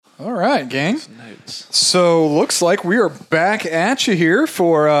All right, gang. Notes. So looks like we are back at you here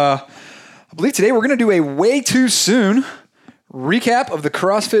for, I believe today we're going to do a way too soon recap of the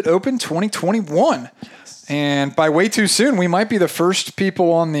CrossFit Open 2021. Yes. And by way too soon, we might be the first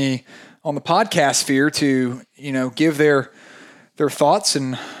people on the podcast sphere to, give their thoughts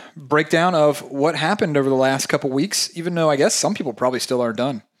and breakdown of what happened over the last couple weeks, even though I guess some people probably still aren't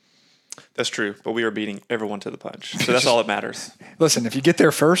done. That's true, but we are beating everyone to the punch. So that's all that matters. Listen, if you get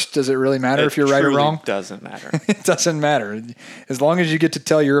there first, does it really matter if you're right or wrong? It doesn't matter. It doesn't matter. As long as you get to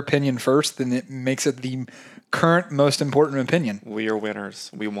tell your opinion first, then it makes it the current most important opinion. We are winners.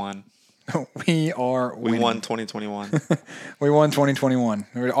 We won. We are winning. We won 2021. We won 2021.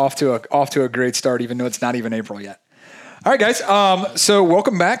 We're off to a great start, even though it's not even April yet. All right, guys. So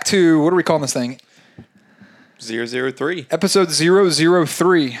welcome back to, what are we calling this thing? 003. Episode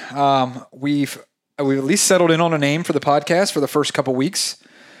 003. We've at least settled in on a name for the podcast for the first couple weeks.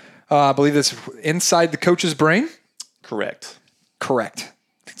 I believe it's Inside the Coach's Brain. Correct.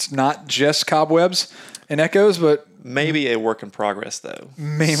 It's not just cobwebs and echoes, but Maybe a work in progress, though.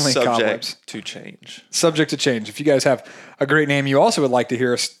 Mainly cobwebs. Subject to change. Subject to change. If you guys have a great name you also would like to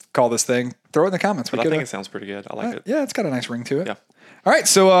hear us call this thing, throw it in the comments. But I think it sounds pretty good. I like it. Yeah, it's got a nice ring to it. Yeah. All right,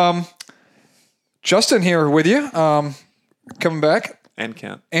 so Justin here with you, coming back. And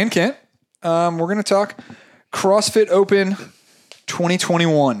Kent. We're going to talk CrossFit Open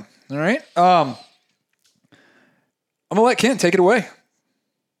 2021. All right. I'm going to let Kent take it away.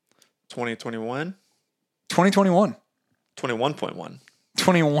 2021? 2021. 21.1.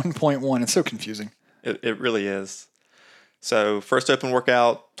 21.1. It's so confusing. It really is. So first open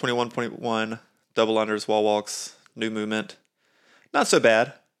workout, 21.1, double unders, wall walks, new movement. Not so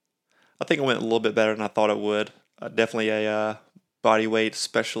bad. I think it went a little bit better than I thought it would. Definitely a body weight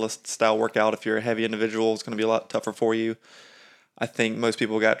specialist style workout. If you're a heavy individual, it's going to be a lot tougher for you. I think most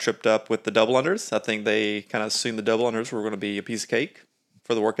people got tripped up with the double unders. I think they kind of assumed the double unders were going to be a piece of cake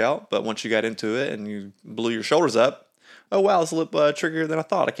for the workout. But once you got into it and you blew your shoulders up, oh, wow, it's a little trickier than I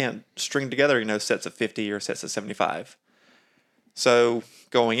thought. I can't string together, sets of 50 or sets of 75. So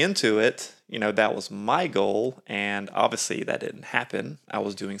going into it, that was my goal, and obviously that didn't happen. I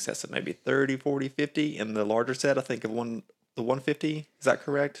was doing sets of maybe 30, 40, 50 in the larger set, I think, of the 150. Is that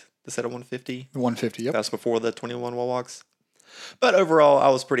correct? The set of 150? The 150, yep. That's before the 21 wall walks. But overall, I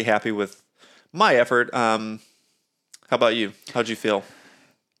was pretty happy with my effort. How about you? How'd you feel?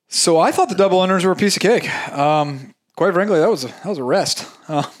 So I thought the double unders were a piece of cake. Quite frankly, that was a rest.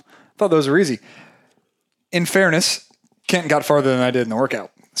 I thought those were easy. In fairness, Kent got farther than I did in the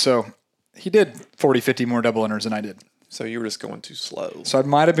workout. So he did 40, 50 more double unders than I did. So you were just going too slow. So I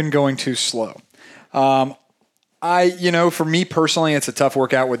might have been going too slow. For me personally, it's a tough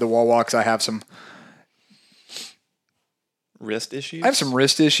workout with the wall walks. I have some wrist issues? I have some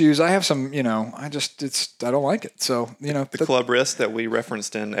wrist issues. I have some, I don't like it. So, the club wrist that we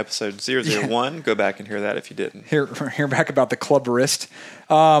referenced in episode 001, go back and hear that if you didn't. Hear back about the club wrist.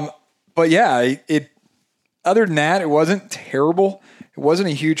 But yeah, other than that, it wasn't terrible. It wasn't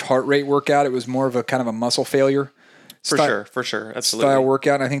a huge heart rate workout. It was more of a kind of a muscle failure. For sure. Absolutely. Style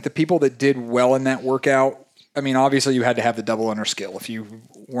workout. And I think the people that did well in that workout, obviously you had to have the double under skill. If you're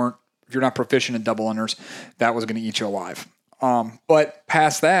not proficient in double unders, that was going to eat you alive. But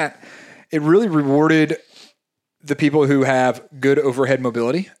past that, it really rewarded the people who have good overhead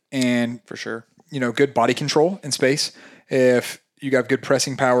mobility and for sure, good body control in space. If you have good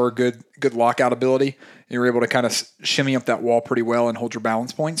pressing power, good lockout ability, you're able to kind of shimmy up that wall pretty well and hold your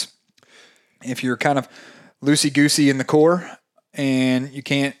balance points. If you're kind of loosey-goosey in the core and you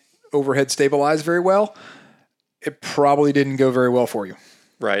can't overhead stabilize very well, it probably didn't go very well for you.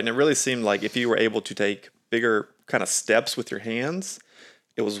 Right, and it really seemed like if you were able to take bigger kind of steps with your hands,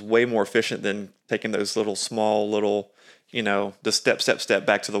 it was way more efficient than taking those small, the step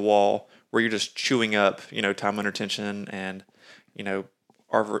back to the wall where you're just chewing up, time under tension and,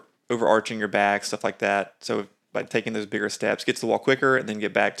 overarching your back, stuff like that. So by taking those bigger steps, get to the wall quicker and then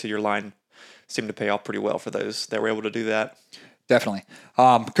get back to your line seemed to pay off pretty well for those that were able to do that. Definitely.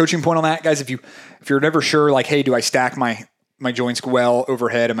 Coaching point on that, guys, if you're never sure, like, hey, do I stack my joints well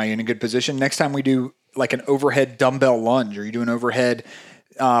overhead? Am I in a good position? Next time we do like an overhead dumbbell lunge or you do an overhead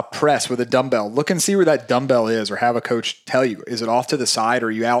press with a dumbbell, look and see where that dumbbell is or have a coach tell you. Is it off to the side? Or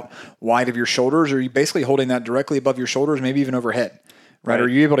are you out wide of your shoulders? Or are you basically holding that directly above your shoulders, maybe even overhead? Right? Are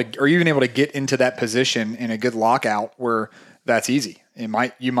you even able to get into that position in a good lockout where that's easy? You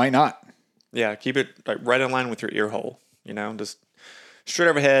might not. Yeah, keep it right in line with your ear hole. Just straight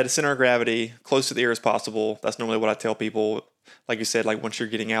overhead, center of gravity, close to the ear as possible. That's normally what I tell people. Like you said, once you're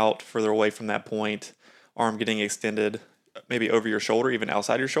getting out further away from that point, arm getting extended, maybe over your shoulder, even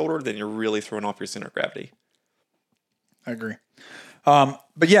outside your shoulder, then you're really throwing off your center of gravity. I agree.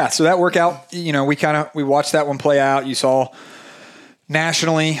 But yeah, so that workout, we watched that one play out. You saw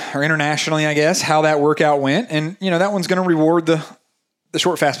nationally or internationally, I guess, how that workout went. And, that one's going to reward the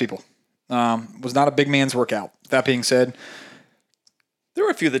short, fast people. Was not a big man's workout. That being said, there were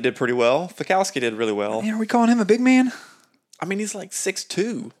a few that did pretty well. Fikowski did really well. Are we calling him a big man? I mean, he's like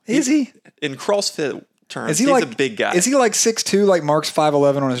 6'2". Is he? In CrossFit terms, he's a big guy. Is he like 6'2", like Mark's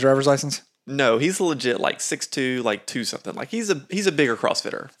 5'11" on his driver's license? No, he's legit like 6'2", like 2 something. Like he's a bigger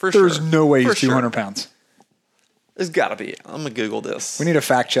CrossFitter for sure. There's no way he's 200 pounds. There's got to be. I'm gonna Google this. We need a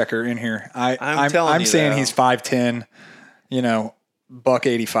fact checker in here. I'm saying he's 5'10",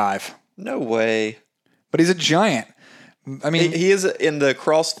 $185. No way. But he's a giant. I mean, he is in the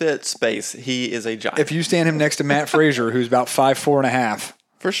CrossFit space. He is a giant. If you stand him next to Matt Frazier, who's about 5'4.5",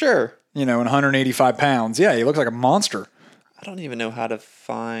 for sure, and 185 pounds, yeah, he looks like a monster. I don't even know how to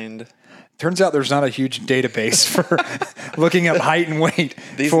find. Turns out there's not a huge database for looking up height and weight.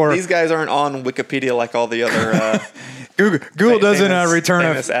 These guys aren't on Wikipedia like all the other. Google doesn't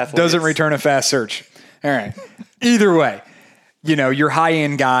return a fast search. All right. Either way, your high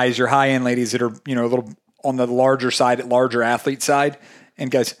end guys, your high end ladies that are a little on the larger athlete side,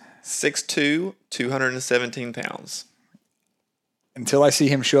 and guys 6'2", 217 pounds. Until I see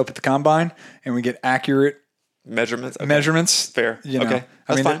him show up at the combine and we get accurate measurements. Fair. Okay.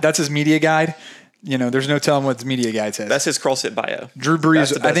 Fine. That's his media guide. There's no telling what his media guide says. That's his CrossFit bio. Drew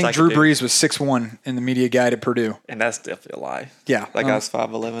Brees. I think Drew Brees was 6'1" in the media guide at Purdue. And that's definitely a lie. Yeah. That guy's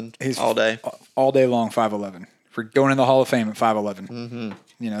 5'11". He's all day. All day long, 5'11". For going in the Hall of Fame at 5'11". Mm-hmm.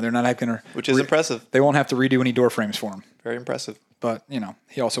 They're not going to. Which is impressive. They won't have to redo any door frames for him. Very impressive. But,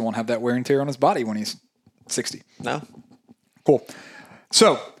 he also won't have that wear and tear on his body when he's 60. No. Cool.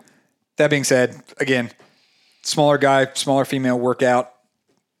 So, that being said, again, smaller guy, smaller female workout,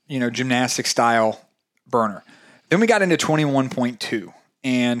 gymnastic style burner. Then we got into 21.2.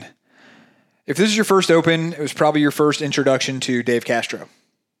 And if this is your first open, it was probably your first introduction to Dave Castro.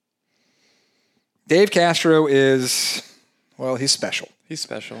 Dave Castro is, he's special. He's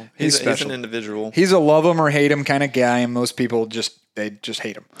special. He's an individual. He's a love him or hate him kind of guy, and most people just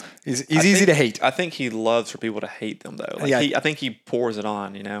hate him. He's easy to hate. I think he loves for people to hate them, though. I think he pours it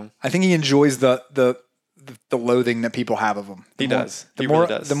on, I think he enjoys the loathing that people have of him. He does. Really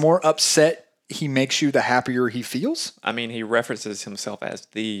does. The more upset he makes you, the happier he feels. I mean, he references himself as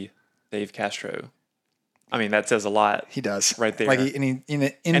the Dave Castro. I mean, that says a lot. He does. Right there. And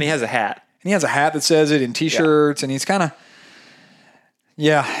he has a hat. And he has a hat that says it, and T-shirts, and he's kind of,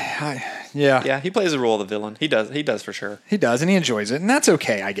 Yeah, he plays the role of the villain. He does for sure. He does, and he enjoys it, and that's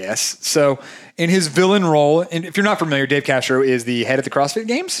okay, I guess. So, in his villain role, and if you're not familiar, Dave Castro is the head of the CrossFit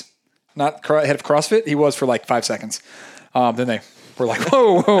Games, not head of CrossFit. He was for like 5 seconds. Then they were like,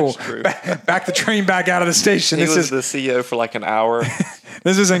 "Whoa, back the train back out of the station." He was the CEO for like an hour.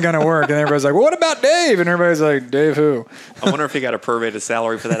 This isn't going to work, and everybody's like, well, "What about Dave?" And everybody's like, "Dave who?" I wonder if he got a prorated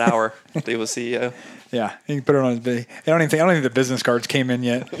salary for that hour. If he was CEO. Yeah, he can put it on his big. I don't think the business cards came in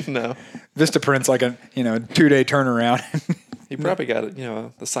yet. No, Vistaprint's like a 2-day turnaround. He probably got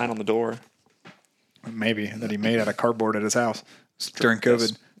the sign on the door. Maybe that he made out of cardboard at his house during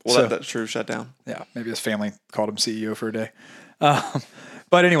COVID. Yes. Well, that's true. Shut down. Yeah, maybe his family called him CEO for a day.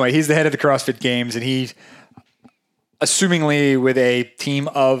 But anyway, he's the head of the CrossFit Games, and he, assumingly with a team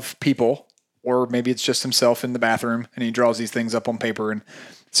of people, or maybe it's just himself in the bathroom, and he draws these things up on paper and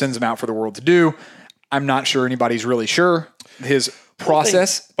sends them out for the world to do. I'm not sure anybody's really sure his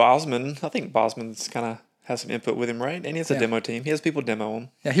process. I think Bosman's kind of has some input with him, right? And he has a demo team. He has people demo him.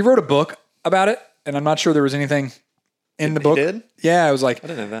 Yeah, he wrote a book about it, and I'm not sure there was anything in the book. He did? Yeah, it was like, I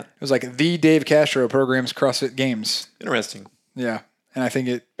didn't know that. It was like the Dave Castro programs CrossFit Games. Interesting. Yeah, and I think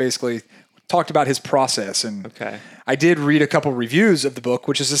it basically talked about his process. And okay, I did read a couple reviews of the book,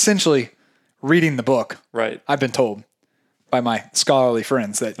 which is essentially reading the book. Right. I've been told by my scholarly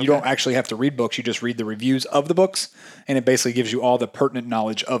friends that you don't actually have to read books. You just read the reviews of the books, and it basically gives you all the pertinent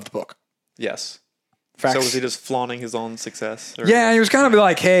knowledge of the book. Yes. Facts. So was he just flaunting his own success? Or? Yeah, he was kind of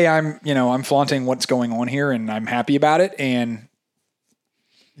like, hey, I'm flaunting what's going on here, and I'm happy about it. And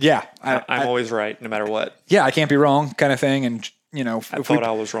yeah. I'm always right, no matter what. Yeah, I can't be wrong kind of thing. And, I thought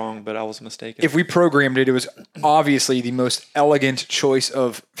I was wrong, but I was mistaken. If we programmed it, it was obviously the most elegant choice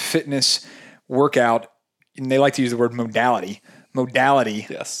of fitness workout, and they like to use the word modality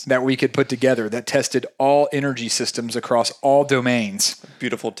yes, that we could put together that tested all energy systems across all domains.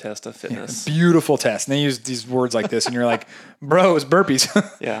 Beautiful test of fitness. Yeah, beautiful test. And they use these words like this, and you're like, bro, it's burpees.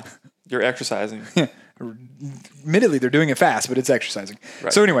 Yeah, you're exercising. Admittedly, they're doing it fast, but it's exercising.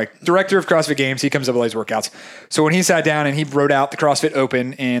 Right. So anyway, director of CrossFit Games, he comes up with all these workouts. So when he sat down and he wrote out the CrossFit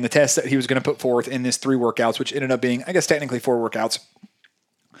Open and the test that he was going to put forth in this 3 workouts, which ended up being, I guess, technically 4 workouts,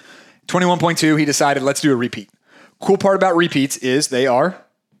 21.2, he decided, let's do a repeat. Cool part about repeats is they are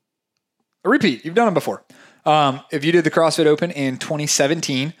a repeat. You've done them before. If you did the CrossFit Open in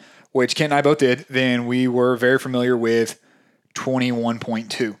 2017, which Kent and I both did, then we were very familiar with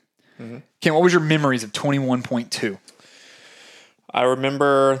 21.2. Kent, what was your memories of 21.2? I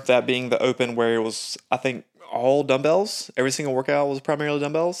remember that being the open where it was, I think, all dumbbells. Every single workout was primarily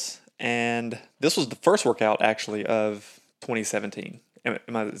dumbbells. And this was the first workout, actually, of 2017.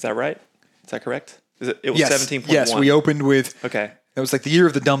 Is that right? Is that correct? It was 17.1. Yes, we opened with, Okay. that was like the year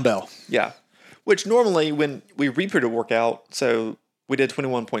of the dumbbell. Yeah. Which normally when we repeated a workout, so we did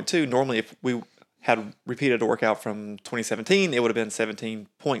 21.2, normally if we had repeated a workout from 2017, it would have been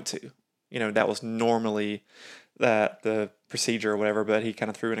 17.2. That was normally the procedure or whatever, but he kind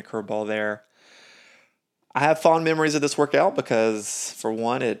of threw in a curveball there. I have fond memories of this workout because, for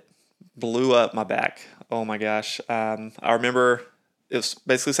one, it blew up my back. Oh my gosh. I remember it was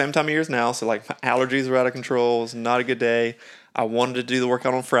basically the same time of year as now, so like my allergies were out of control. It was not a good day. I wanted to do the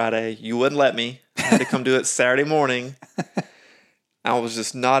workout on Friday. You wouldn't let me. I had to come do it Saturday morning. I was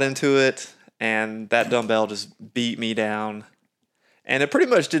just not into it, and that dumbbell just beat me down. And it pretty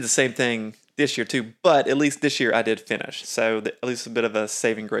much did the same thing this year too, but at least this year I did finish. So at least a bit of a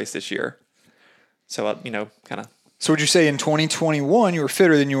saving grace this year. So, kind of. So would you say in 2021 you were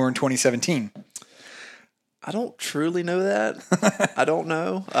fitter than you were in 2017? I don't truly know that. I don't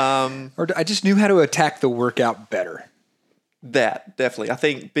know. Or I just knew how to attack the workout better. That, definitely. I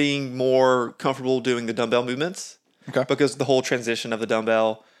think being more comfortable doing the dumbbell movements. Okay. Because the whole transition of the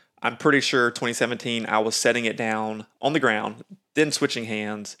dumbbell, I'm pretty sure 2017 I was setting it down on the ground, then switching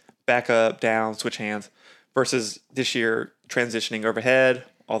hands, back up, down, switch hands, versus this year transitioning overhead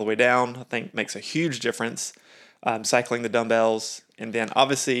all the way down. I think makes a huge difference. Cycling the dumbbells, and then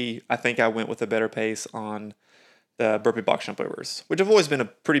obviously I think I went with a better pace on the burpee box jump overs, which have always been a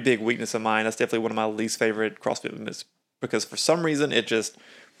pretty big weakness of mine. That's definitely one of my least favorite CrossFit movements because for some reason it just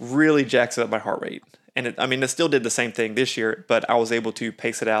really jacks up my heart rate. And it still did the same thing this year, but I was able to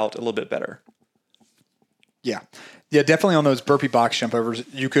pace it out a little bit better. Yeah, definitely on those burpee box jump overs,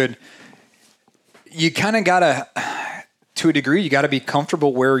 you kind of gotta, to a degree, you gotta be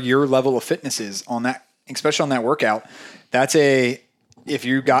comfortable where your level of fitness is on that, especially on that workout. That's if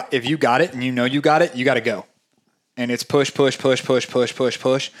you got it and you got it, you got to go. And it's push, and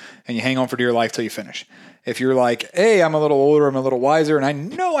you hang on for dear life till you finish. If you're like, hey, I'm a little older, I'm a little wiser, and I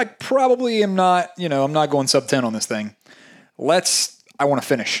know I probably am not, I'm not going sub 10 on this thing. I want to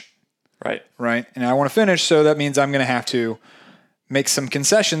finish. Right. And I want to finish, so that means I'm going to have to make some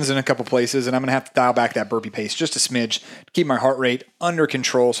concessions in a couple places, and I'm going to have to dial back that burpee pace just a smidge to keep my heart rate under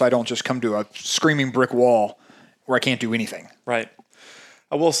control so I don't just come to a screaming brick wall where I can't do anything. Right.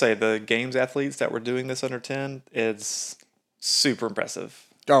 I will say the games athletes that were doing this under 10 is super impressive.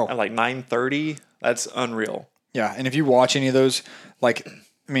 Oh. At like 9:30, that's unreal. Yeah, and if you watch any of those,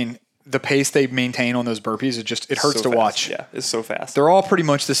 the pace they maintain on those burpees, it hurts so to fast. watch. Yeah, it's so fast. They're all pretty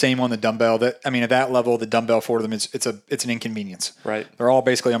much the same on the dumbbell. At that level, the dumbbell for them it's an inconvenience. Right. They're all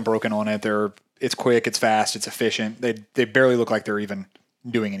basically unbroken on it. It's quick, it's fast, it's efficient. They barely look like they're even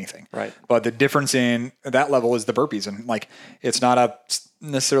doing anything. Right. But the difference in that level is the burpees, and it's not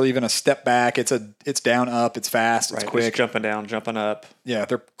necessarily even a step back. It's down, up, it's fast, it's quick. It's jumping down, jumping up. Yeah,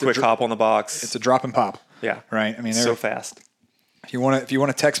 they're quick hop on the box. It's a drop and pop. Yeah. Right. They're so fast. If you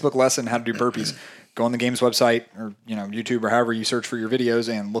want a textbook lesson how to do burpees, go on the games website or YouTube or however you search for your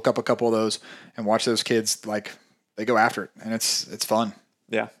videos and look up a couple of those and watch those kids they go after it, and it's fun.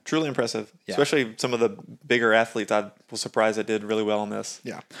 Yeah, truly impressive. Yeah. Especially some of the bigger athletes. I was surprised I did really well on this.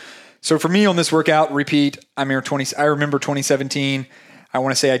 Yeah. So for me on this workout, repeat, I remember 2017. I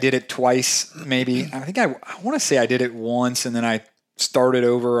want to say I did it twice, maybe. I think I want to say I did it once, and then I started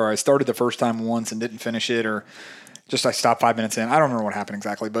over, or I started the first time once and didn't finish it, or just I stopped 5 minutes in. I don't remember what happened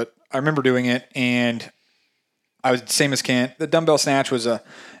exactly, but I remember doing it, and I was same as Kent. The dumbbell snatch was a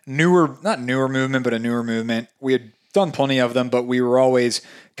not newer movement, but a newer movement. We had done plenty of them, but we were always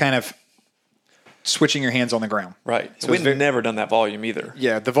kind of switching your hands on the ground. Right. So we've never done that volume either.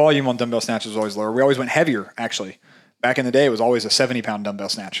 Yeah, the volume on dumbbell snatch was always lower. We always went heavier, actually. Back in the day, it was always a 70-pound dumbbell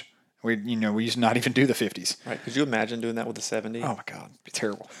snatch. We used to not even do the 50s. Right. Could you imagine doing that with a 70? Oh, my God. It'd be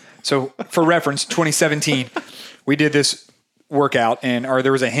terrible. So, for reference, 2017, we did this workout, or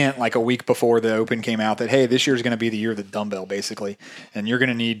there was a hint like a week before the Open came out that, hey, this year's going to be the year of the dumbbell, basically, and you're going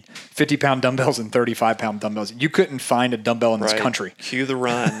to need 50-pound dumbbells and 35-pound dumbbells. You couldn't find a dumbbell in this country. Cue the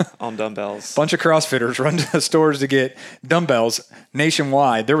run on dumbbells. Bunch of CrossFitters run to the stores to get dumbbells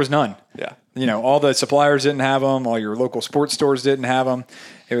nationwide. There was none. Yeah. All the suppliers didn't have them. All your local sports stores didn't have them.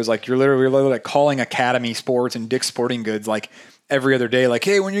 It was like you're literally like calling Academy Sports and Dick's Sporting Goods like every other day, like,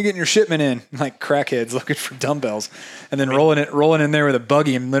 hey, when you're getting your shipment in, like crackheads looking for dumbbells, and then rolling in there with a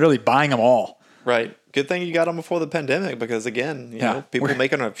buggy and literally buying them all. Right. Good thing you got them before the pandemic, because again, you know, people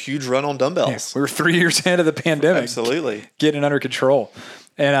making a huge run on dumbbells. We were 3 years ahead of the pandemic. Absolutely. Getting it under control.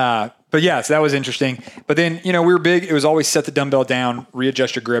 And, but yeah, so that was interesting. But then, we were big. It was always set the dumbbell down,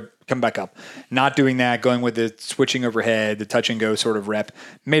 readjust your grip, come back up. Not doing that, going with the switching overhead, the touch and go sort of rep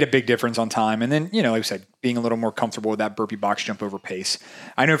made a big difference on time. And then, like I said, being a little more comfortable with that burpee box jump over pace.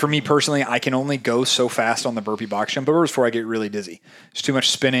 I know for me personally, I can only go so fast on the burpee box jump over before I get really dizzy. It's too much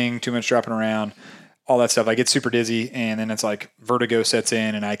spinning, too much dropping around, all that stuff. I get super dizzy, and then it's like vertigo sets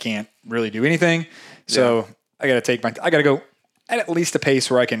in and I can't really do anything. So I got to go at least a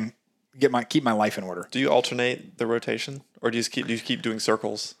pace where I can keep my life in order. Do you alternate the rotation, or do you keep doing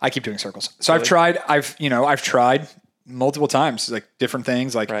circles? I keep doing circles. So really? I've tried multiple times, like different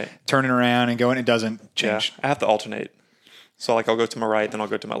things, like turning around and going. It doesn't change. Yeah, I have to alternate. So like I'll go to my right, then I'll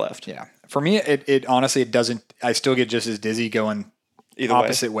go to my left. Yeah. For me, it honestly, it doesn't. I still get just as dizzy going either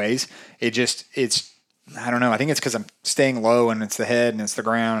opposite ways. It's. I don't know. I think it's because I'm staying low, and it's the head and it's the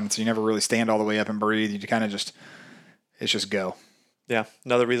ground, and so you never really stand all the way up and breathe. You kind of it's just go. Yeah.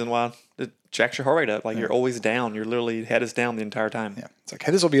 Another reason why it jacks your heart rate up. Like you're always down. Your literally head is down the entire time. Yeah. It's like,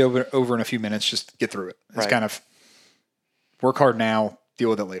 hey, this will be over in a few minutes. Just get through it. It's kind of work hard now,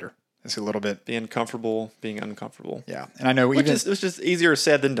 deal with it later. It's a little bit being comfortable, being uncomfortable. Yeah. And I know it's just easier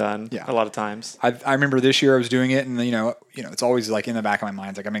said than done. Yeah. A lot of times. I remember this year I was doing it, and it's always like in the back of my mind,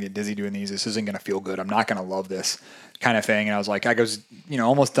 it's like, I'm gonna get dizzy doing these. This isn't gonna feel good. I'm not gonna love this kind of thing. And I was like,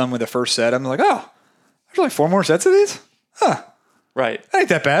 almost done with the first set. I'm like, oh, there's only 4 more sets of these? Huh. Right. That ain't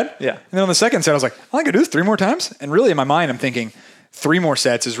that bad. Yeah. And then on the second set, I was like, I can do this 3 more times. And really in my mind, I'm thinking 3 more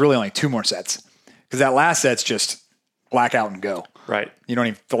sets is really only 2 more sets. Because that last set's just black out and go. Right.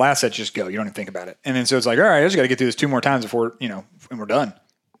 The last set's just go. You don't even think about it. And then so it's like, all right, I just got to get through this 2 more times before, and we're done.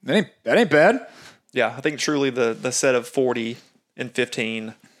 That ain't bad. Yeah. I think truly the set of 40 and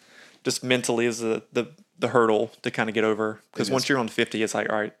 15 just mentally is the hurdle to kind of get over, because once you're on 50, it's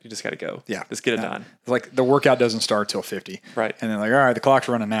like, all right, you just got to go. Yeah. Just get it done. Like the workout doesn't start till 50. Right. And then like, all right, the clock's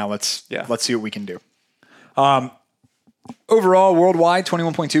running now. Let's see what we can do. Overall, worldwide,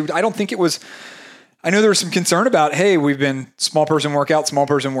 21.2. I don't think it was, I know there was some concern about, hey, we've been small person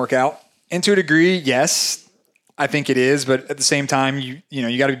workout. And to a degree, yes, I think it is. But at the same time, you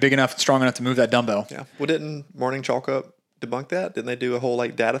got to be big enough and strong enough to move that dumbbell. Yeah. Well, didn't Morning Chalk Up debunk that? Didn't they do a whole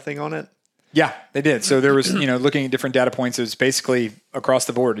data thing on it? Yeah, they did. So there was, looking at different data points, it was basically across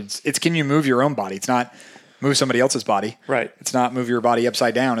the board. It's can you move your own body? It's not move somebody else's body. Right. It's not move your body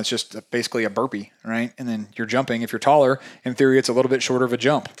upside down. It's just basically a burpee, right? And then you're jumping. If you're taller, in theory, it's a little bit shorter of a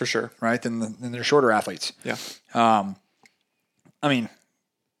jump. For sure. Right? Than they're shorter athletes. Yeah.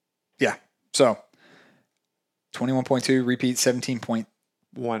 Yeah. So 21.2, repeat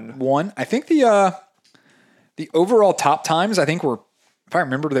 17.1. I think the overall top times, I think were, if I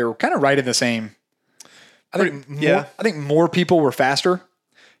remember, they were kind of right in the same. I think more people were faster.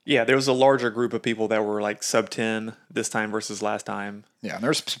 Yeah, there was a larger group of people that were like sub 10 this time versus last time. Yeah, and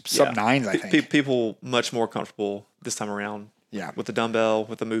there's sub 9s, I think. People much more comfortable this time around. Yeah. With the dumbbell,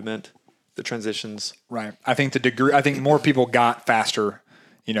 with the movement, the transitions. Right. I think more people got faster.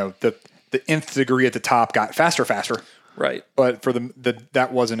 The nth degree at the top got faster. Right. But for that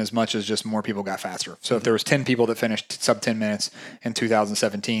wasn't as much as just more people got faster. So if there was 10 people that finished sub 10 minutes in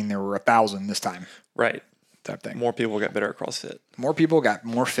 2017, there were 1,000 this time. Right. Type thing. More people got better at CrossFit. More people got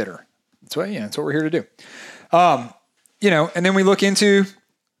more fitter. That's what we're here to do. And then we look into,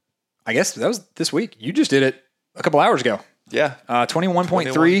 I guess that was this week. You just did it a couple hours ago. Yeah.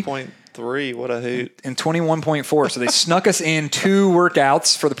 21.3. 21.3. What a hoot. And 21.4. So they snuck us in 2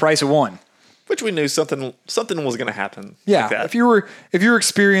 workouts for the price of 1. Which we knew something was going to happen. Yeah. Like that. If you're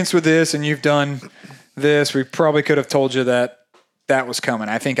experienced with this and you've done this, we probably could have told you that was coming.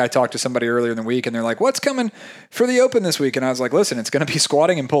 I think I talked to somebody earlier in the week and they're like, what's coming for the Open this week? And I was like, listen, it's going to be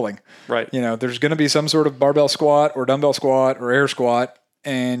squatting and pulling. Right. There's going to be some sort of barbell squat or dumbbell squat or air squat,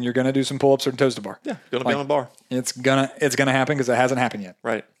 and you're going to do some pull-ups or toes to bar. Yeah. Going to be on a bar. It's going to happen because it hasn't happened yet.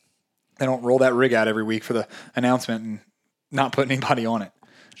 Right. They don't roll that rig out every week for the announcement and not put anybody on it.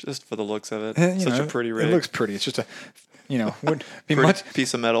 Just for the looks of it. Such a pretty rig. It looks pretty. It's just would be much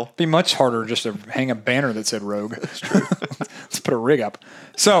piece of metal. Be much harder just to hang a banner that said Rogue. That's true. Let's put a rig up.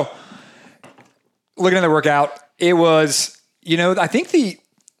 So looking at the workout, it was, I think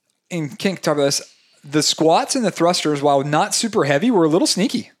and Ken can talk about this, the squats and the thrusters, while not super heavy, were a little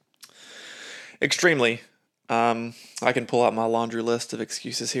sneaky. Extremely. I can pull out my laundry list of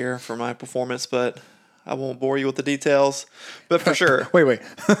excuses here for my performance, but I won't bore you with the details. But for sure. Wait.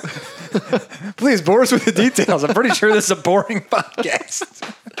 Please bore us with the details. I'm pretty sure this is a boring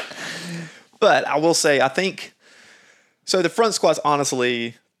podcast. But I will say, I think, so the front squats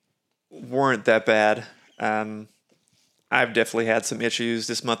honestly weren't that bad. I've definitely had some issues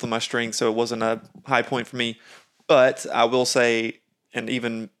this month with my strength, so it wasn't a high point for me. But I will say, and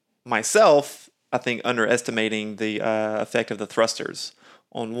even myself, I think underestimating the effect of the thrusters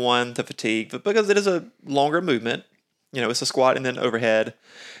on the fatigue, but because it is a longer movement, it's a squat and then overhead.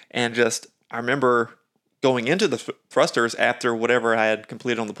 And just, I remember going into the thrusters after whatever I had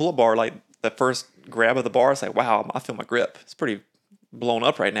completed on the pull-up bar, like the first grab of the bar, it's like, wow, I feel my grip. It's pretty blown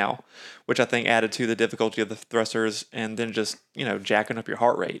up right now, which I think added to the difficulty of the thrusters, and then just, jacking up your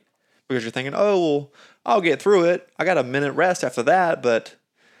heart rate because you're thinking, oh, well, I'll get through it. I got a minute rest after that, but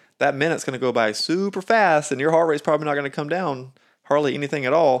that minute's going to go by super fast and your heart rate's probably not going to come down hardly anything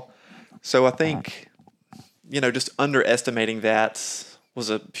at all. So I think, just underestimating that was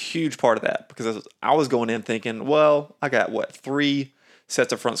a huge part of that, because I was going in thinking, well, I got 3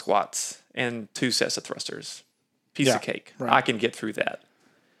 sets of front squats and 2 sets of thrusters. Piece of cake. Right. I can get through that.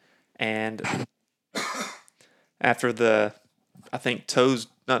 And after I think toes,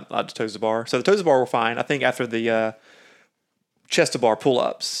 not the toes to bar. So the toes to bar were fine. I think after the chest to bar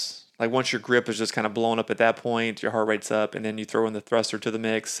pull-ups, like once your grip is just kind of blown up at that point, your heart rate's up, and then you throw in the thruster to the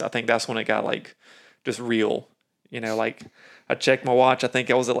mix, I think that's when it got like just real. Like I checked my watch, I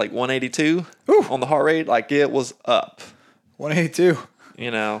think I was at like 182 on the heart rate. Like it was up. 182.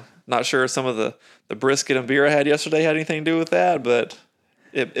 Not sure some of the brisket and beer I had yesterday had anything to do with that, but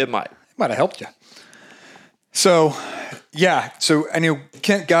it might. It might have helped you. So, yeah. So I knew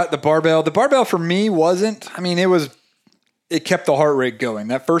Kent got the barbell. The barbell for me wasn't. I mean, it kept the heart rate going.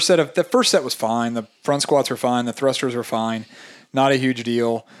 The first set was fine. The front squats were fine. The thrusters were fine. Not a huge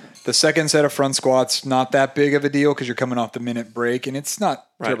deal. The second set of front squats, not that big of a deal because you're coming off the minute break and it's not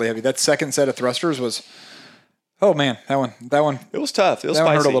terribly heavy. That second set of thrusters was, oh man, that one. It was tough. It was that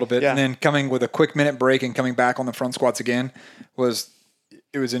spicy. One hurt a little bit. Yeah. And then coming with a quick minute break and coming back on the front squats again was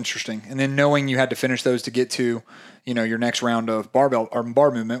interesting. And then knowing you had to finish those to get to, your next round of barbell or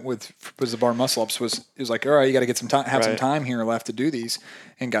bar movement was the bar muscle ups was like, all right, you got to get some time, have some time here left to do these,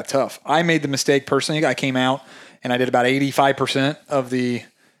 and got tough. I made the mistake personally. I came out and I did about 85% of the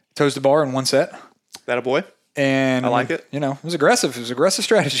toes to bar in one set. That a boy. And I like it. It was aggressive. It was aggressive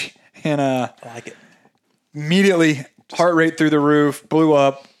strategy. And I like it. Immediately heart rate through the roof, blew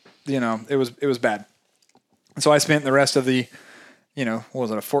up. It was bad. And so I spent the rest of the, what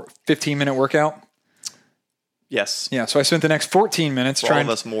was it, a 15-minute workout? Yes. Yeah. So I spent the next 14 minutes all of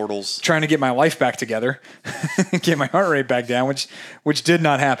us mortals trying to get my life back together, get my heart rate back down, which did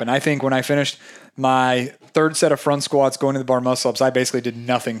not happen. I think when I finished my third set of front squats going to the bar muscle ups, I basically did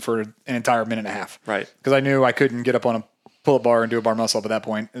nothing for an entire minute and a half. Right. Because I knew I couldn't get up on a pull-up bar and do a bar muscle up at that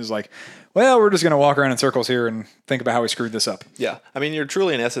point. It was like, well, we're just going to walk around in circles here and think about how we screwed this up. Yeah. I mean, you're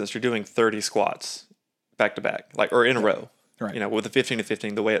truly, in essence, you're doing 30 squats back to back, or in a row. Right. With the 15 to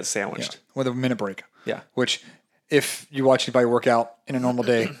 15, the way it's sandwiched. Yeah. With a minute break. Yeah. Which, if you watch anybody work out in a normal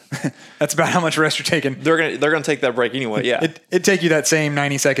day, that's about how much rest you're taking. They're gonna take that break anyway. Yeah. It'd take you that same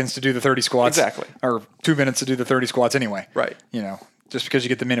 90 seconds to do the 30 squats. Exactly. Or 2 minutes to do the 30 squats anyway. Right. Just because you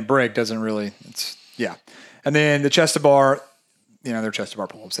get the minute break doesn't really, And then the chest to bar, their chest to bar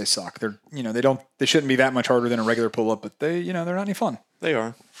pull-ups, they suck. They're, they shouldn't be that much harder than a regular pull-up, but they, they're not any fun. They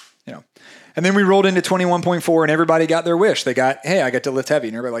are. And then we rolled into 21.4 and everybody got their wish. They got, hey, I get to lift heavy,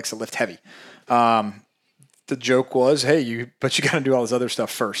 and everybody likes to lift heavy. The joke was, hey, but you got to do all this other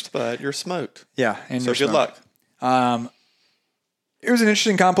stuff first. But you're smoked. Yeah. And so good luck. It was an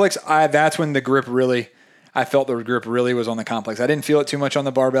interesting complex. That's when the grip really, I felt the grip really was on the complex. I didn't feel it too much on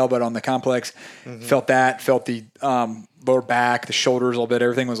the barbell, but on the complex, felt the lower back, the shoulders a little bit.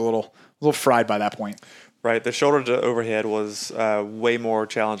 Everything was a little fried by that point. Right. The shoulder to overhead was way more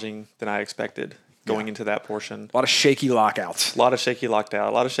challenging than I expected going into that portion. A lot of shaky lockouts. A lot of shaky lockdown.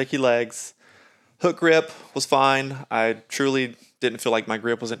 A lot of shaky legs. Hook grip was fine. I truly didn't feel like my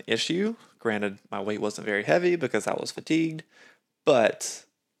grip was an issue. Granted, my weight wasn't very heavy because I was fatigued. But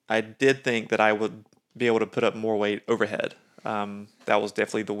I did think that I would be able to put up more weight overhead. That was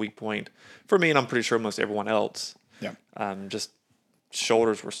definitely the weak point for me, and I'm pretty sure most everyone else. Yeah. Just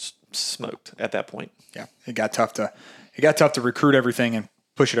shoulders were smoked at that point. Yeah, it got tough to recruit everything and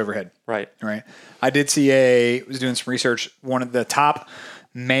push it overhead. Right. Right. I did see was doing some research. One of the top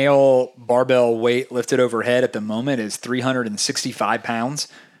male barbell weight lifted overhead at the moment is 365 pounds.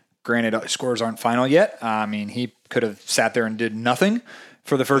 Granted, scores aren't final yet. I mean, he could have sat there and did nothing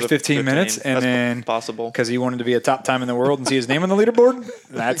for the first 15 minutes, and That's then possible because he wanted to be a top time in the world and see his name on the leaderboard.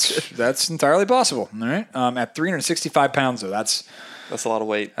 That's entirely possible. All right. At 365 pounds, though, that's a lot of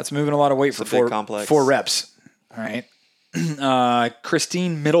weight. That's moving a lot of weight for four reps. All right.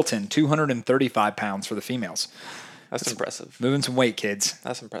 Christine Middleton, 235 pounds for the females. That's impressive. Moving some weight, kids.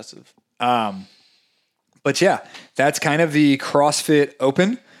 That's impressive. But yeah, that's kind of the CrossFit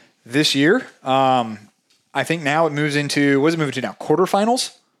Open this year. I think now it moves into, what does it move into now?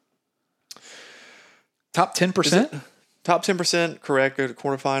 Quarterfinals? Top 10%? Top 10%, correct. Go to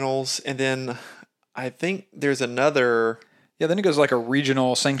quarterfinals. And then I think there's another. Yeah, then it goes like a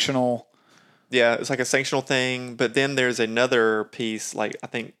regional, sanctional. Yeah, it's like a sanctional thing. But then there's another piece, like I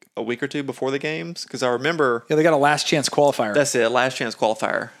think a week or two before the games. Because I remember. Yeah, they got a last chance qualifier. That's it, last chance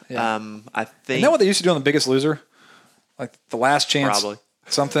qualifier. Yeah. I think. Isn't that what they used to do on The Biggest Loser? Like the last chance. Probably.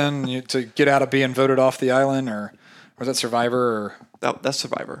 Something to get out of being voted off the island, or was that Survivor? Or that's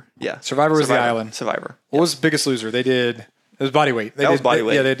Survivor. Yeah, Survivor was the island. Survivor. What was Biggest Loser? They did. It was body weight. That was body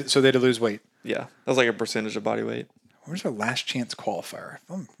weight. Yeah, so they had to lose weight. Yeah, that was like a percentage of body weight. Where's their last chance qualifier?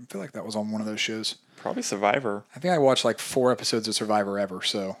 I feel like that was on one of those shows. Probably Survivor. I think I watched like 4 episodes of Survivor ever,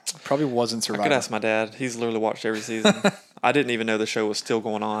 so it probably wasn't Survivor. I could ask my dad. He's literally watched every season. I didn't even know the show was still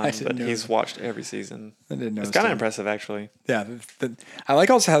going on, but he's watched every season. I didn't know. It's kind of impressive, actually. Yeah, I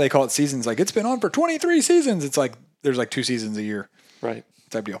like also how they call it seasons. Like it's been on for 23 seasons. It's like there's like 2 seasons a year, right?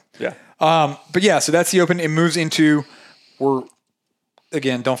 Type deal. Yeah. But yeah, so that's the Open. It moves into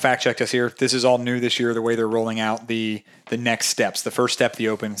again, don't fact check us here. This is all new this year. The way they're rolling out the next steps. The first step, the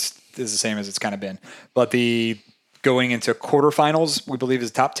Open, is the same as it's kind of been. But the going into quarterfinals, we believe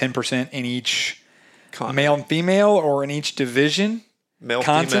is top 10% in each male and female, or in each division. Male,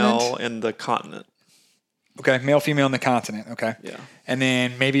 continent? female, and the continent. Okay, male, female, and the continent. Okay. Yeah. And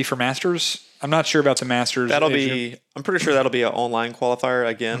then maybe for Masters, I'm not sure about the Masters. I'm pretty sure that'll be an online qualifier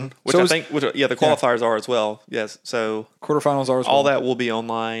again, which the qualifiers are as well. Yes. So quarterfinals are as well. All that will be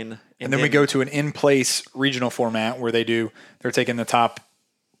online. And then we go to an in-place regional format where they're taking the top,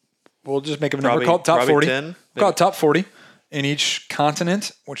 we'll just make them a number called top 40. 10, call it top 40 in each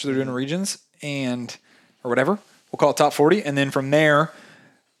continent, which they're doing regions or whatever. We'll call it top 40. And then from there,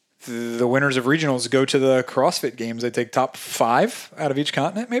 the winners of regionals go to the CrossFit Games. They take top 5 out of each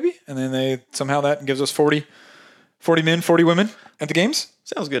continent, maybe, and then somehow that gives us 40 men, 40 women at the games.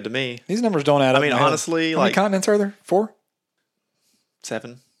 Sounds good to me. These numbers don't add up. I mean, honestly, how many continents are there? 4?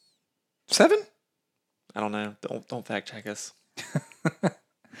 7. 7? I don't know. Don't fact check us.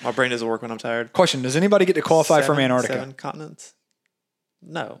 My brain doesn't work when I'm tired. Question: does anybody get to qualify from Antarctica? 7 continents?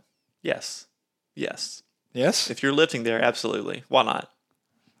 No. Yes. Yes. If you're lifting there, absolutely. Why not?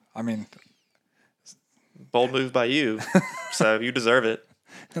 I mean, bold move by you. So you deserve it.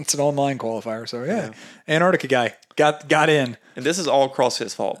 It's an online qualifier. So yeah. Antarctica guy got in. And this is all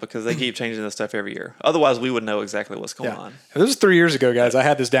CrossFit's fault because they keep changing this stuff every year. Otherwise, we would know exactly what's going on. If this was 3 years ago, guys, I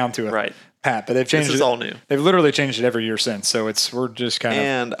had this down to a pat, but they've changed it. This is all new. They've literally changed it every year since. So we're just kind of.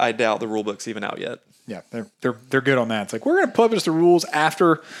 And I doubt the rule book's even out yet. Yeah, they're good on that. It's like we're going to publish the rules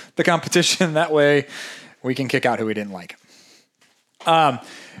after the competition. That way, we can kick out who we didn't like.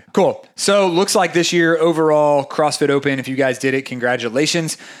 Cool. So looks like this year overall CrossFit Open, if you guys did it,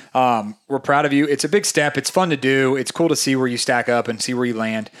 congratulations. We're proud of you. It's a big step. It's fun to do. It's cool to see where you stack up and see where you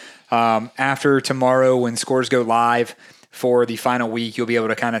land. After tomorrow, when scores go live for the final week, you'll be able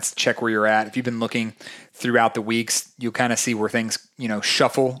to kind of check where you're at. If you've been looking throughout the weeks, you'll kind of see where things,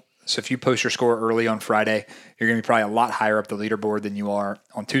 shuffle. So if you post your score early on Friday, you're going to be probably a lot higher up the leaderboard than you are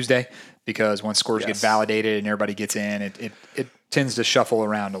on Tuesday, because once scores get validated and everybody gets in, it tends to shuffle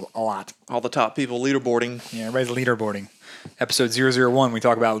around a lot. All the top people leaderboarding. Yeah, everybody's leaderboarding. Episode 001, we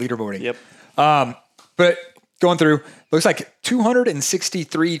talk about leaderboarding. Yep. But going through, looks like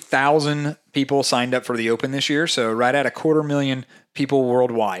 263,000 people signed up for the Open this year. So right at 250,000 people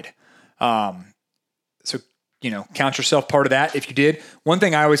worldwide. So, count yourself part of that if you did. One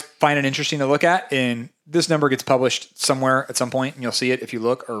thing I always find it interesting to look at, and this number gets published somewhere at some point, and you'll see it if you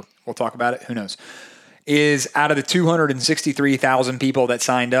look, or we'll talk about it, who knows, is out of the 263,000 people that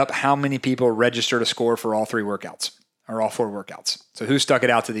signed up, how many people registered a score for all 3 workouts or all 4 workouts? So who stuck it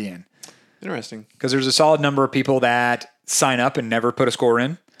out to the end? Interesting. Because there's a solid number of people that sign up and never put a score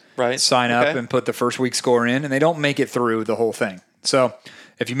in. Right. Sign up and put the first week score in, and they don't make it through the whole thing. So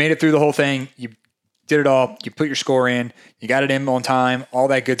if you made it through the whole thing, you did it all. You put your score in. You got it in on time. All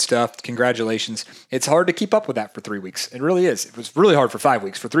that good stuff. Congratulations. It's hard to keep up with that for 3 weeks. It really is. It was really hard for 5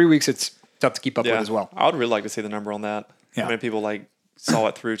 weeks. For 3 weeks, it's tough to keep up with as well. I would really like to see the number on that. Yeah. How many people saw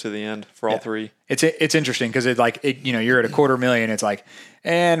it through to the end for all three? It's interesting because you're at $250,000. It's like,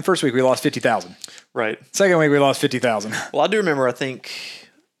 and first week we lost 50,000. Right. Second week we lost 50,000. Well, I do remember. I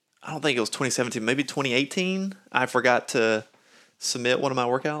don't think it was 2017, maybe 2018. I forgot to submit one of my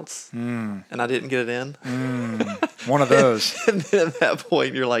workouts, and I didn't get it in. One of those. And then at that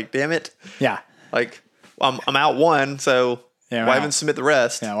point, you're like, "Damn it!" Yeah. Like, I'm out one, so why even submit the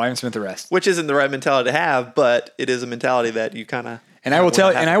rest? Yeah, why even submit the rest? Which isn't the right mentality to have, but it is a mentality that you kind of. And I will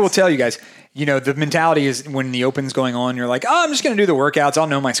tell you guys, the mentality is when the Open's going on, you're like, oh, I'm just going to do the workouts. I'll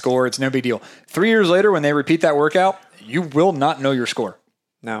know my score. It's no big deal. 3 years later, when they repeat that workout, you will not know your score.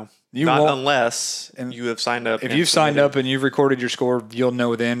 No, you not won't. Unless you have signed up. If you've signed up and you've recorded your score, you'll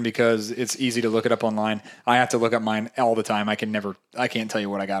know then because it's easy to look it up online. I have to look up mine all the time. I can't tell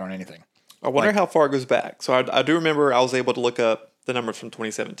you what I got on anything. I wonder how far it goes back. So I do remember I was able to look up the numbers from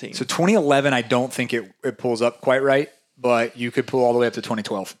 2017. So 2011, I don't think it pulls up quite right, but you could pull all the way up to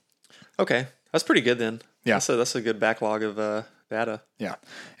 2012. Okay. That's pretty good then. Yeah. That's a good backlog of data. Yeah.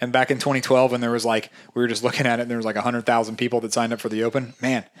 And back in 2012, when there was we were just looking at it, and there was 100,000 people that signed up for the Open,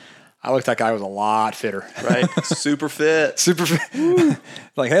 man, I looked like I was a lot fitter. Right. Super fit. Super fit. Hey,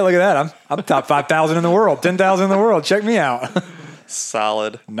 look at that. I'm top 5,000 in the world, 10,000 in the world. Check me out.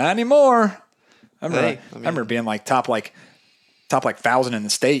 Solid. Not anymore. I remember being top 1,000 in the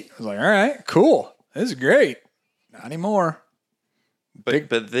state. I was like, all right, cool. This is great. Not anymore. But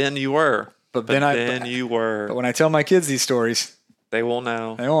then you were. But you were. But when I tell my kids these stories, they won't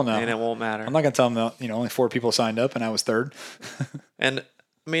know. They won't know. And it won't matter. I'm not going to tell them that, only 4 people signed up and I was third. And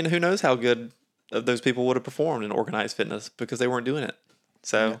who knows how good of those people would have performed in organized fitness because they weren't doing it.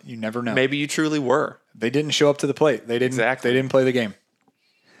 So you never know. Maybe you truly were. They didn't show up to the plate. They didn't. Exactly. They didn't play the game.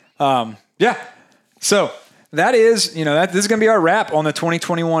 Yeah. So that is, this is going to be our wrap on the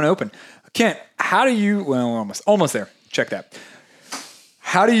 2021 Open. Kent, how do you? Well, we're almost there. Check that.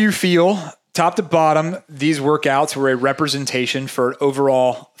 How do you feel, top to bottom, these workouts were a representation for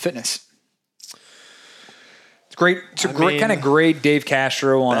overall fitness? It's great. It's a great kind of great Dave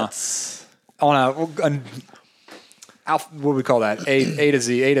Castro on a what do we call that? A to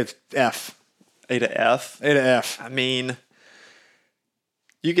Z, A to F. A to F. A to F.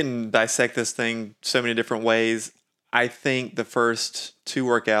 You can dissect this thing so many different ways. I think the first 2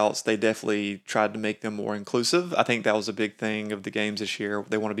 workouts, they definitely tried to make them more inclusive. I think that was a big thing of the games this year.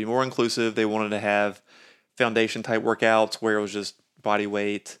 They want to be more inclusive. They wanted to have foundation type workouts where it was just body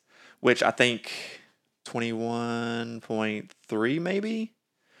weight, which I think 21.3 maybe.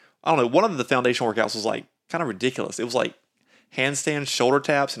 I don't know. One of the foundation workouts was kind of ridiculous. It was handstands, shoulder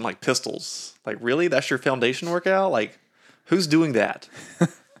taps, and pistols. Really? That's your foundation workout? Who's doing that?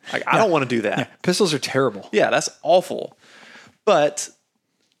 I don't want to do that. Yeah. Pistols are terrible. Yeah, that's awful. But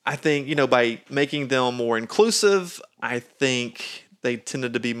I think, by making them more inclusive, I think they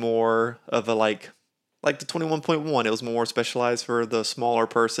tended to be more of a the 21.1. It was more specialized for the smaller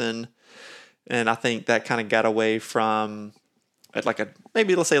person. And I think that kind of got away from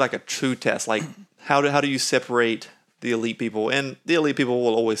maybe let's say a true test. How do you separate the elite people? And the elite people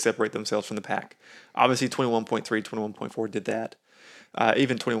will always separate themselves from the pack. Obviously 21.3, 21.4 did that.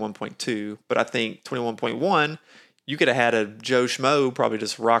 Even 21.2. But I think 21.1, you could have had a Joe Schmo probably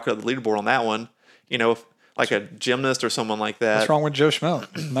just rock up the leaderboard on that one. A gymnast or someone like that. What's wrong with Joe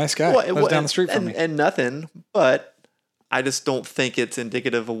Schmo? Nice guy. Lives down the street from me. And nothing, but I just don't think it's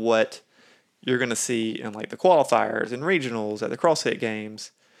indicative of what you're going to see in the qualifiers and regionals at the CrossFit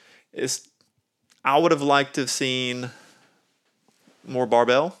Games. I would have liked to have seen more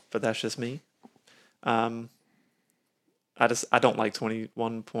barbell, but that's just me. I don't like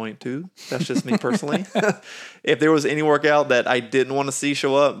 21.2. That's just me personally. If there was any workout that I didn't want to see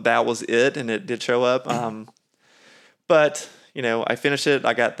show up, that was it, and it did show up. But I finished it.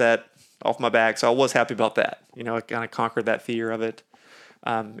 I got that off my back, so I was happy about that. I kind of conquered that fear of it,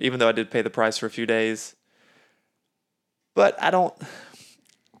 even though I did pay the price for a few days. But I don't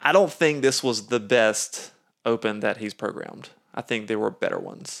think this was the best Open that he's programmed. I think there were better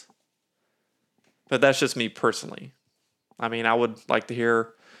ones. But that's just me personally. I would like to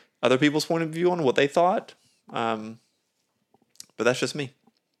hear other people's point of view on what they thought. But that's just me.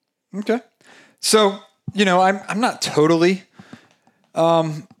 Okay. So, I'm not totally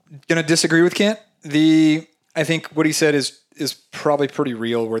going to disagree with Kent. I think what he said is probably pretty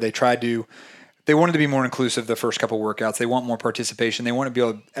real, where they wanted to be more inclusive the first couple workouts. They want more participation. They want to be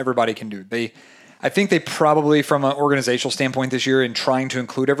able, everybody can do it. I think they probably, from an organizational standpoint this year, in trying to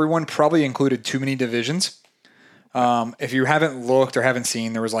include everyone, probably included too many divisions. If you haven't looked or haven't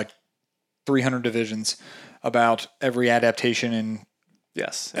seen, there was like 300 divisions about every adaptation and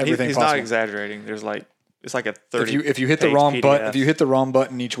Yes, everything he's possible. not exaggerating. There's like it's like a 30. If you hit the wrong button, if you hit the wrong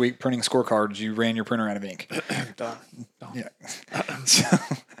button each week printing scorecards, you ran your printer out of ink. Done. Yeah. So,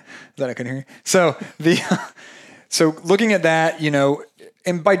 that I couldn't hear you. So looking at that,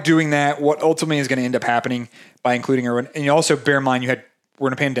 and by doing that, what ultimately is going to end up happening by including everyone, and you also bear in mind we're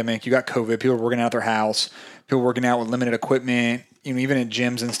in a pandemic, you got COVID, people are working out their house, people working out with limited equipment, even at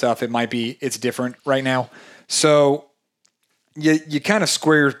gyms and stuff, it's different right now. So you kind of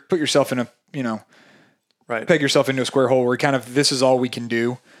put yourself in a, right. peg yourself into a square hole where this is all we can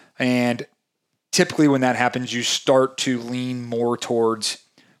do. And typically when that happens, you start to lean more towards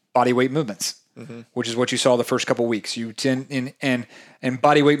body weight movements, which is what you saw the first couple of weeks. You tend and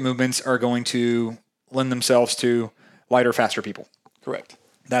body weight movements are going to lend themselves to lighter, faster people. Correct.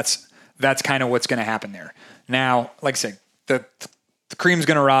 That's kind of what's going to happen there. Now, like I said, the cream's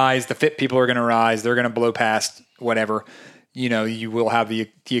going to rise. The fit people are going to rise. They're going to blow past whatever. You will have the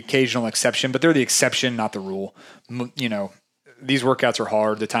occasional exception, but they're the exception, not the rule. These workouts are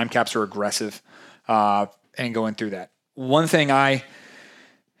hard. The time caps are aggressive, and going through that. One thing kind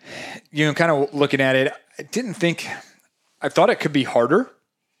of looking at it, I thought it could be harder,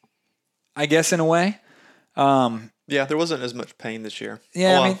 I guess, in a way. Yeah, there wasn't as much pain this year.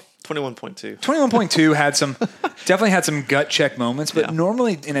 Yeah, 21.2. 21.2 definitely had some gut check moments, but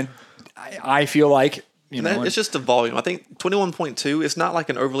normally I feel like, it's just the volume. I think 21.2 is not like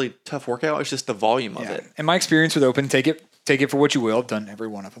an overly tough workout. It's just the volume of it. And my experience with open, take it for what you will. I've done every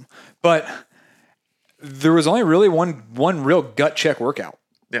one of them, but there was only really one real gut check workout.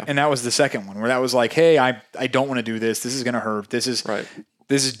 Yeah. And that was the second one where that was like, hey, I don't want to do this. This is going to hurt. This is right.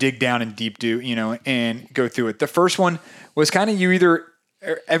 This is dig down and deep do, and go through it. The first one was kind of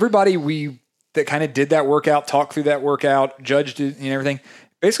everybody that kind of did that workout, talked through that workout, judged it and everything.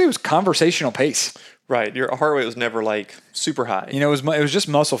 Basically, it was conversational pace. Right. Your heart rate was never like super high. It was just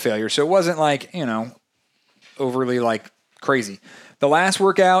muscle failure. So it wasn't like, overly like crazy. The last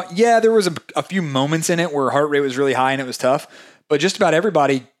workout, there was a few moments in it where heart rate was really high and it was tough, but just about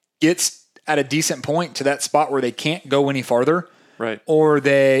everybody gets at a decent point to that spot where they can't go any farther. Right. Or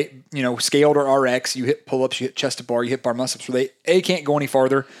they, scaled or RX, you hit pull-ups, you hit chest to bar, you hit bar muscle-ups, where they can't go any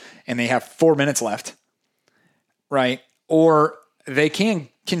farther and they have 4 minutes left. Right. Or they can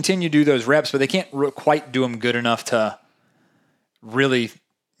continue to do those reps, but they can't quite do them good enough to really,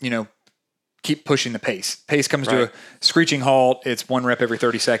 keep pushing the pace. Pace comes to a screeching halt. It's 1 rep every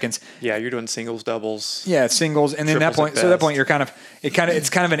 30 seconds. Yeah, you're doing singles, doubles. Yeah, it's singles, and then that point, you're it's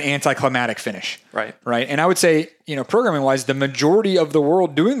kind of an anticlimactic finish. Right. Right. And I would say, programming wise, the majority of the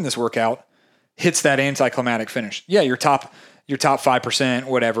world doing this workout hits that anticlimactic finish. Yeah, your top 5%,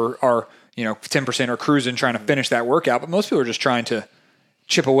 whatever, are 10% are cruising trying to finish that workout, but most people are just trying to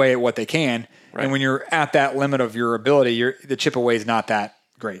chip away at what they can. Right. And when you're at that limit of your ability, the chip away is not that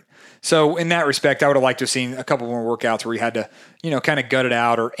great. So in that respect, I would have liked to have seen a couple more workouts where you had to, kind of gut it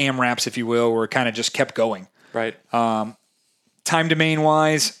out, or AMRAPs, if you will, where it kind of just kept going. Right. Time domain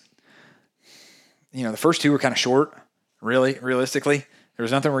wise, the first two were kind of short, realistically. There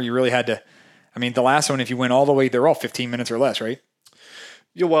was nothing where you really had to, the last one, if you went all the way, they're all 15 minutes or less, right?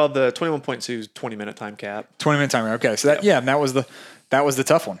 Yeah, well, the 21.2 is 20-minute time cap. 20-minute time. Okay. So that was the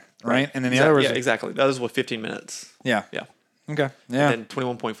tough one, right? And then the other was... Yeah, exactly. That was with 15 minutes. Yeah. Yeah. Okay. Yeah. And then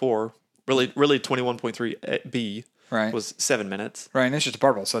 21.4, really 21.3 B was 7 minutes. Right. And it's just a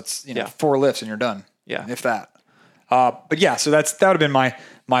barbell. So it's, 4 lifts and you're done. Yeah. If that. But yeah, so that would have been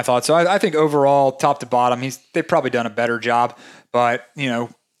my thoughts. So I think overall, top to bottom, they've probably done a better job, but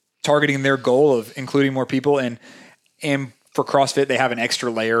targeting their goal of including more people, and for CrossFit, they have an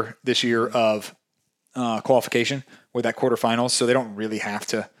extra layer this year of qualification with that quarterfinals. So they don't really have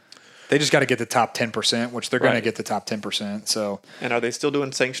to, they just got to get the top 10%, which they're going to get the top 10%. So, and are they still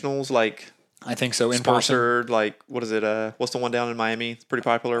doing sanctionals like? I think so. In sponsored, person. Like, what is it? What's the one down in Miami? It's pretty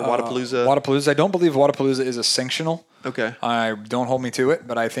popular. Wodapalooza. Wodapalooza. I don't believe Wodapalooza is a sanctional. Okay. Don't hold me to it,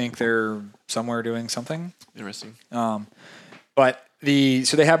 but I think they're somewhere doing something. Interesting. But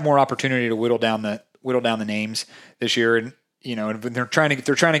so they have more opportunity to whittle down the names this year, and and they're trying to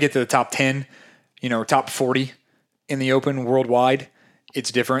get to the top 10, top 40 in the open worldwide. It's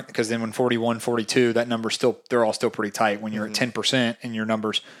different because then when 41, 42, that number they're all still pretty tight. When you're at 10% and your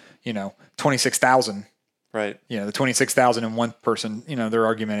numbers, 26,000. Right. The 26,000 in one person, their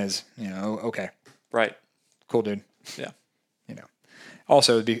argument is, okay. Right. Cool, dude. Yeah.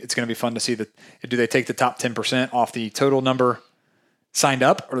 Also, it's going to be fun to see do they take the top 10% off the total number signed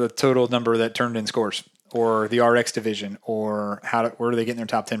up, or the total number that turned in scores, or the RX division, or where are they getting their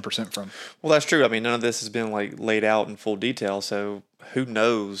top 10% from? Well, that's true. I mean, none of this has been like laid out in full detail, so who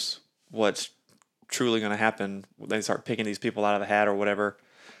knows what's truly going to happen when they start picking these people out of the hat or whatever.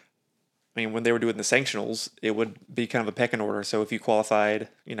 I mean, when they were doing the sanctionals, it would be kind of a pecking order. So if you qualified,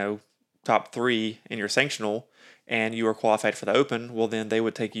 top 3 in your sanctional and you were qualified for the Open, well, then they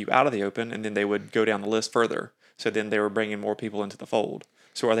would take you out of the Open and then they would go down the list further. So then they were bringing more people into the fold.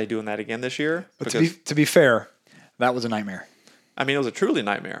 So are they doing that again this year? But to be fair, that was a nightmare. I mean, it was a truly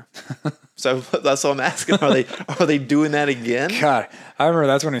nightmare. So that's what I'm asking. Are they doing that again? God, I remember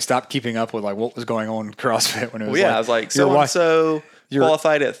that's when we stopped keeping up with like what was going on in CrossFit when it was. Well, yeah, I was like, so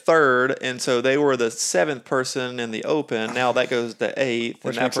qualified at 3rd, and so they were the 7th person in the Open. Now that goes to 8th,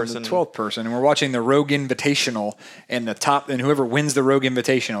 which and that makes person the 12th person. And we're watching the Rogue Invitational, and whoever wins the Rogue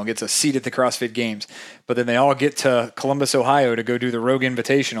Invitational gets a seat at the CrossFit Games. But then they all get to Columbus, Ohio, to go do the Rogue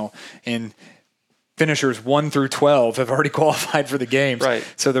Invitational, and finishers 1 through 12 have already qualified for the games. Right.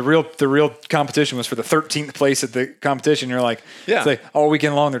 So the real competition was for the 13th place at the competition. You're like, yeah. It's like all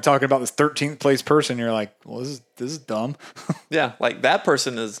weekend long they're talking about this 13th place person. You're like, well, this is dumb. Yeah, like that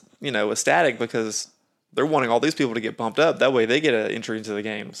person is ecstatic because they're wanting all these people to get bumped up. That way they get an entry into the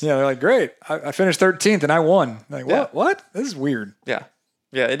games. Yeah, they're like, great, I finished 13th and I won. Like, what? Yeah. What? This is weird. Yeah.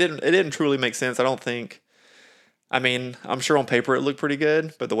 It didn't truly make sense. I don't think. I mean, I'm sure on paper it looked pretty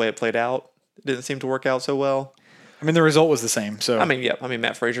good, but the way it played out, it didn't seem to work out so well. I mean, the result was the same. So I mean,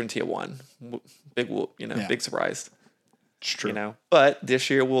 Matt Fraser and Tia won. Big whoop, big surprise. It's true. But this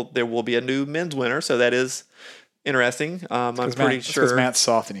year there will be a new men's winner, so that is interesting. I'm pretty sure because Matt's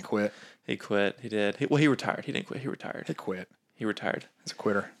soft and he quit. He quit. He did. He retired. He didn't quit. He retired. He quit. He retired. He's a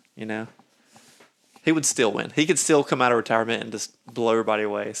quitter. He would still win. He could still come out of retirement and just blow everybody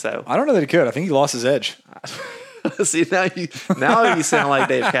away. So I don't know that he could. I think he lost his edge. See, now you sound like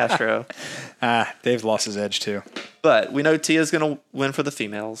Dave Castro. Dave's lost his edge too. But we know Tia's going to win for the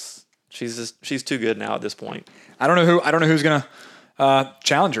females. She's too good now at this point. I don't know who's going to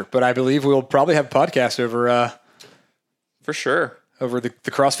challenge her, but I believe we'll probably have a podcast over for sure over the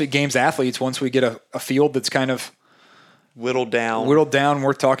CrossFit Games athletes once we get a field that's kind of whittled down,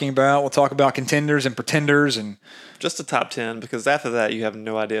 worth talking about. We'll talk about contenders and pretenders and just the top 10, because after that you have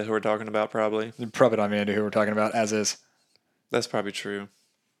no idea who we're talking about. Probably not any idea who we're talking about as is. That's probably true.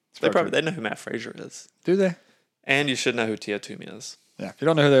 They know who Matt Fraser is. Do they? And you should know who Tia Toomey is. Yeah, if you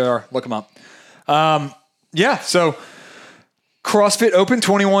don't know who they are, look them up. So CrossFit Open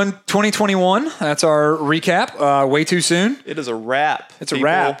 2021. That's our recap. Way too soon. It is a wrap. It's a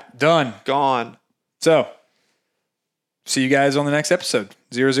wrap. Done. Gone. So, see you guys on the next episode.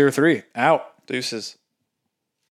 003. Out. Deuces.